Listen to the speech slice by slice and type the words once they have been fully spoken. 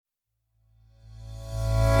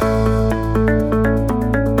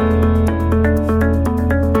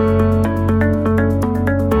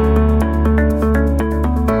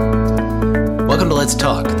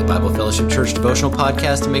Fellowship Church devotional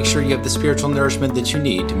podcast to make sure you have the spiritual nourishment that you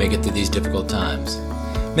need to make it through these difficult times.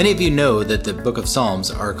 Many of you know that the book of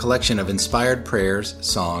Psalms are a collection of inspired prayers,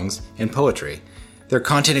 songs, and poetry. Their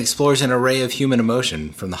content explores an array of human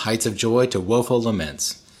emotion, from the heights of joy to woeful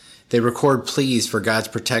laments. They record pleas for God's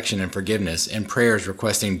protection and forgiveness, and prayers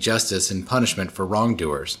requesting justice and punishment for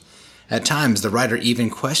wrongdoers. At times, the writer even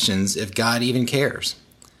questions if God even cares.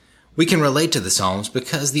 We can relate to the Psalms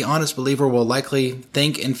because the honest believer will likely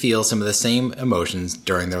think and feel some of the same emotions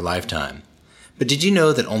during their lifetime. But did you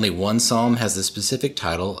know that only one psalm has the specific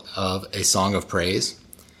title of a song of praise?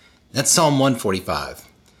 That's Psalm 145.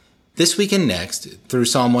 This week and next, through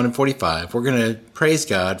Psalm 145, we're going to praise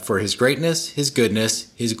God for His greatness, His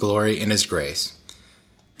goodness, His glory, and His grace.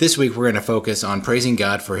 This week, we're going to focus on praising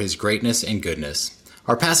God for His greatness and goodness.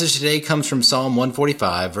 Our passage today comes from Psalm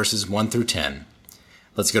 145, verses 1 through 10.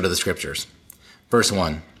 Let's go to the scriptures. Verse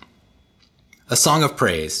 1. A song of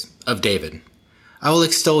praise of David. I will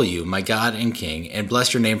extol you, my God and King, and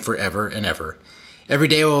bless your name forever and ever. Every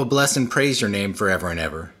day I will bless and praise your name forever and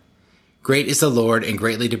ever. Great is the Lord and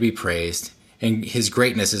greatly to be praised, and his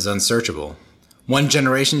greatness is unsearchable. One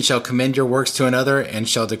generation shall commend your works to another and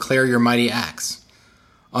shall declare your mighty acts.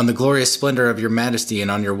 On the glorious splendor of your majesty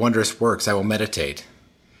and on your wondrous works I will meditate.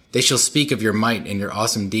 They shall speak of your might and your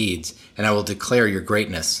awesome deeds, and I will declare your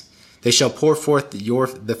greatness. They shall pour forth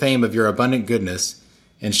the fame of your abundant goodness,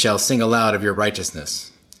 and shall sing aloud of your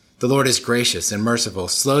righteousness. The Lord is gracious and merciful,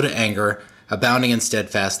 slow to anger, abounding in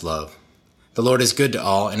steadfast love. The Lord is good to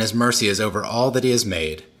all, and his mercy is over all that he has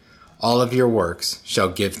made. All of your works shall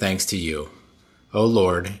give thanks to you, O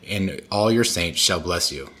Lord, and all your saints shall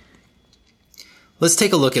bless you. Let's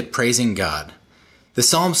take a look at praising God. The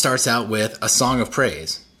psalm starts out with a song of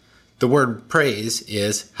praise. The word praise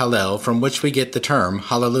is hallel, from which we get the term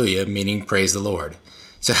hallelujah, meaning praise the Lord.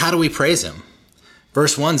 So how do we praise him?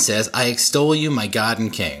 Verse 1 says, I extol you, my God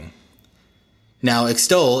and King. Now,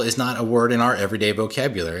 extol is not a word in our everyday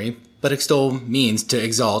vocabulary, but extol means to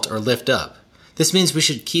exalt or lift up. This means we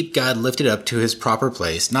should keep God lifted up to his proper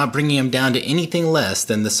place, not bringing him down to anything less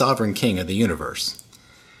than the sovereign King of the universe.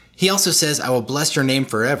 He also says, I will bless your name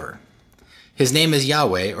forever. His name is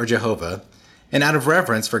Yahweh or Jehovah, and out of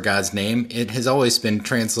reverence for God's name, it has always been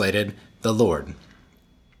translated the Lord.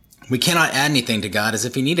 We cannot add anything to God as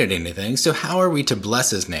if he needed anything, so how are we to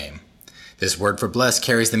bless his name? This word for bless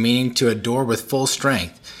carries the meaning to adore with full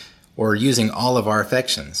strength, or using all of our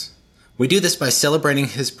affections. We do this by celebrating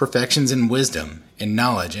his perfections in wisdom, in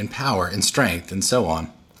knowledge, in power, in strength, and so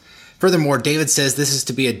on. Furthermore, David says this is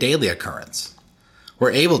to be a daily occurrence.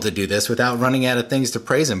 We're able to do this without running out of things to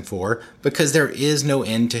praise him for, because there is no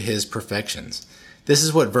end to his perfections. This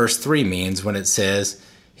is what verse 3 means when it says,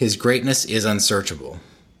 his greatness is unsearchable,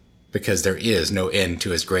 because there is no end to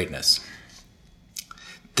his greatness.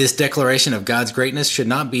 This declaration of God's greatness should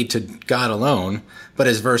not be to God alone, but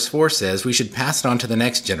as verse 4 says, we should pass it on to the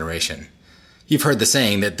next generation. You've heard the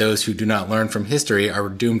saying that those who do not learn from history are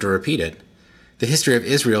doomed to repeat it. The history of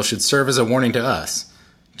Israel should serve as a warning to us.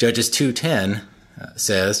 Judges 2:10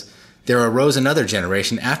 says, there arose another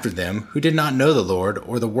generation after them who did not know the Lord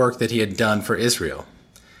or the work that he had done for Israel.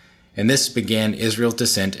 And this began Israel's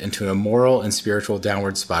descent into a moral and spiritual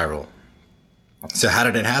downward spiral. So how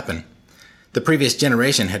did it happen? The previous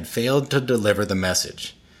generation had failed to deliver the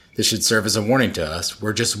message. This should serve as a warning to us.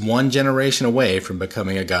 We're just one generation away from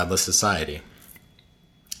becoming a godless society.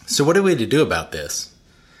 So what are we to do about this?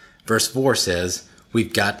 Verse 4 says,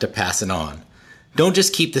 we've got to pass it on. Don't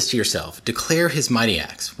just keep this to yourself. Declare his mighty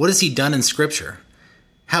acts. What has he done in Scripture?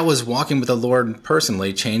 How has walking with the Lord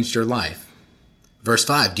personally changed your life? Verse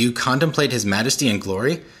 5, do you contemplate his majesty and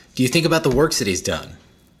glory? Do you think about the works that he's done?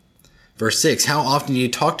 Verse 6, how often do you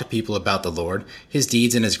talk to people about the Lord, his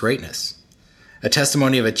deeds, and his greatness? A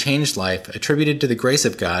testimony of a changed life attributed to the grace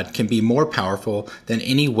of God can be more powerful than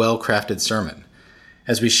any well-crafted sermon.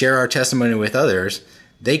 As we share our testimony with others,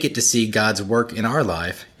 they get to see God's work in our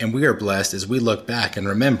life, and we are blessed as we look back and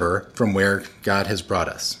remember from where God has brought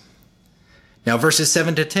us. Now, verses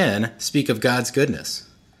 7 to 10 speak of God's goodness.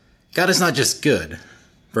 God is not just good.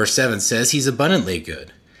 Verse 7 says he's abundantly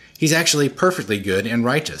good. He's actually perfectly good and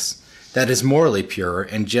righteous. That is morally pure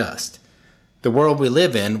and just. The world we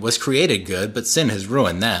live in was created good, but sin has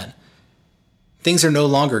ruined that. Things are no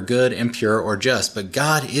longer good and pure or just, but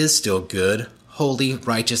God is still good, holy,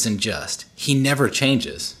 righteous, and just. He never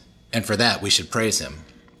changes, and for that we should praise him.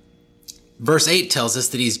 Verse 8 tells us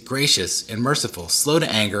that he's gracious and merciful, slow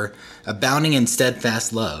to anger, abounding in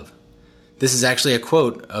steadfast love. This is actually a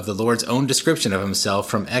quote of the Lord's own description of himself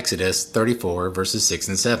from Exodus 34, verses 6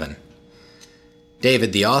 and 7.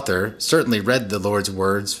 David, the author, certainly read the Lord's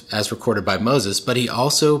words as recorded by Moses, but he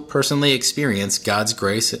also personally experienced God's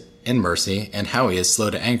grace and mercy and how he is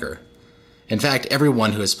slow to anger. In fact,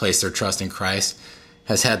 everyone who has placed their trust in Christ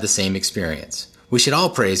has had the same experience. We should all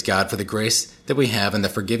praise God for the grace that we have in the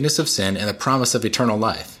forgiveness of sin and the promise of eternal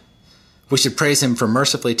life. We should praise him for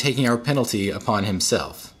mercifully taking our penalty upon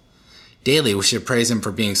himself. Daily, we should praise him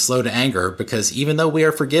for being slow to anger because even though we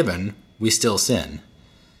are forgiven, we still sin.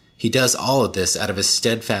 He does all of this out of his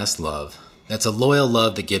steadfast love. That's a loyal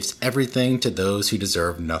love that gives everything to those who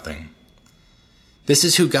deserve nothing. This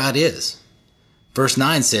is who God is. Verse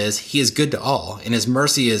 9 says, he is good to all, and his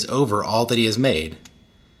mercy is over all that he has made.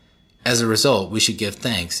 As a result, we should give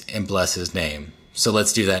thanks and bless his name. So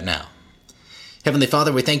let's do that now. Heavenly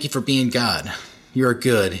Father, we thank you for being God. You are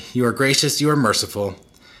good, you are gracious, you are merciful.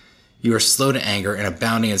 You are slow to anger and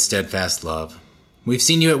abounding in steadfast love. We've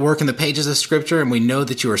seen you at work in the pages of Scripture, and we know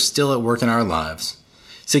that you are still at work in our lives.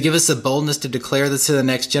 So give us the boldness to declare this to the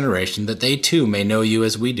next generation, that they too may know you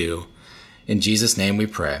as we do. In Jesus' name we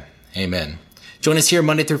pray. Amen. Join us here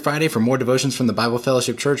Monday through Friday for more devotions from the Bible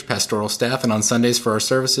Fellowship Church pastoral staff, and on Sundays for our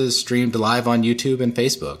services streamed live on YouTube and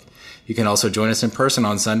Facebook. You can also join us in person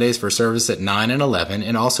on Sundays for service at 9 and 11,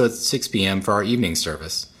 and also at 6 p.m. for our evening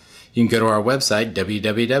service. You can go to our website,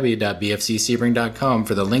 www.bfcsebring.com,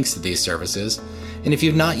 for the links to these services. And if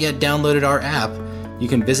you've not yet downloaded our app, you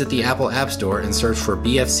can visit the Apple App Store and search for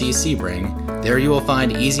BFC Sebring. There you will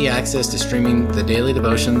find easy access to streaming the daily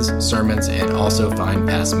devotions, sermons, and also find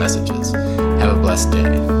past messages. Have a blessed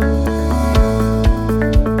day.